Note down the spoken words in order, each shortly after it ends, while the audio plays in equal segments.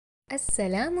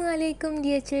Assalamu alaikum,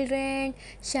 dear children.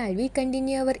 Shall we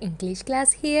continue our English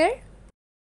class here?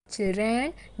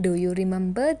 Children, do you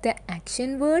remember the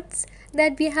action words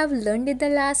that we have learned in the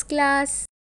last class?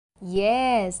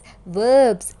 Yes,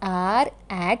 verbs are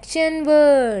action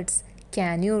words.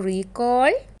 Can you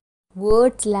recall?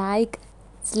 Words like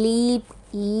sleep,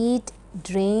 eat,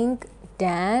 drink,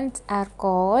 dance are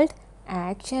called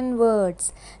action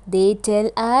words. They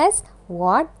tell us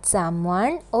what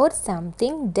someone or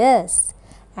something does.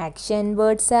 Action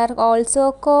words are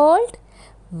also called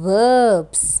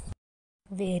verbs.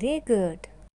 Very good.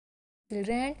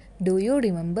 Children, do you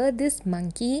remember this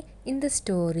monkey in the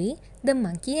story, The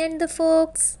Monkey and the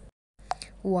Fox?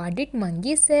 What did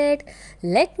monkey said?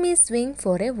 Let me swing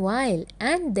for a while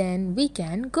and then we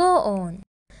can go on.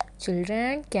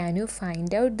 Children, can you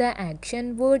find out the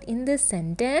action word in this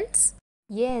sentence?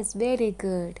 Yes, very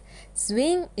good.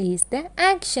 Swing is the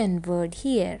action word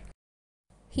here.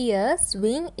 Here,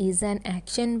 swing is an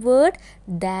action word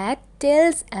that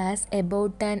tells us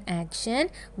about an action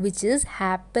which is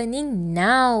happening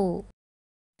now.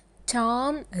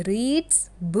 Tom reads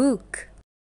book.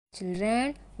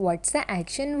 Children, what's the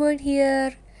action word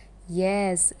here?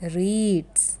 Yes,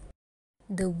 reads.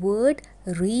 The word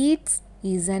reads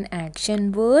is an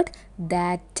action word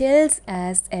that tells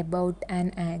us about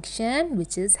an action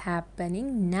which is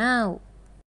happening now.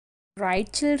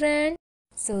 Right, children?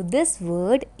 So, this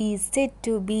word is said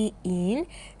to be in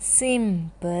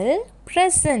simple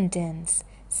present tense.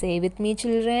 Say with me,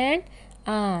 children.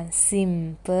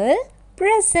 Simple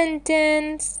present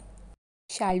tense.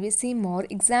 Shall we see more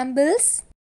examples?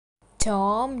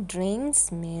 Tom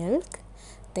drinks milk.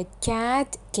 The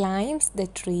cat climbs the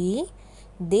tree.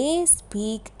 They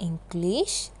speak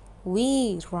English.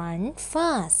 We run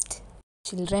fast.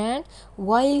 Children,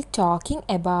 while talking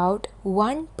about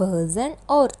one person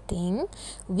or thing,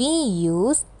 we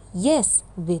use yes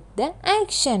with the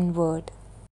action word.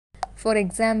 For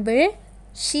example,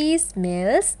 she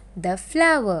smells the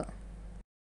flower.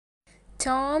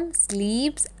 Tom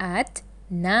sleeps at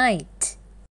night.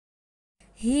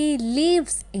 He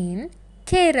lives in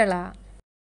Kerala.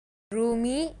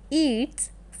 Rumi eats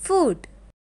food.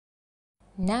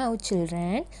 Now,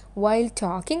 children, while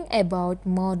talking about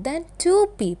more than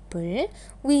two people,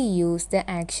 we use the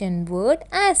action word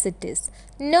as it is.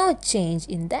 No change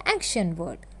in the action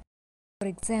word. For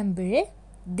example,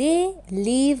 they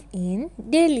live in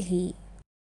Delhi.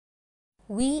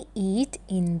 We eat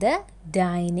in the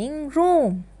dining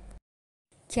room.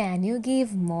 Can you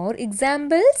give more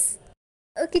examples?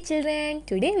 Okay, children,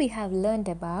 today we have learned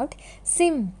about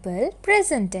simple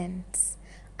present tense.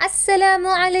 Assalamu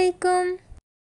alaikum.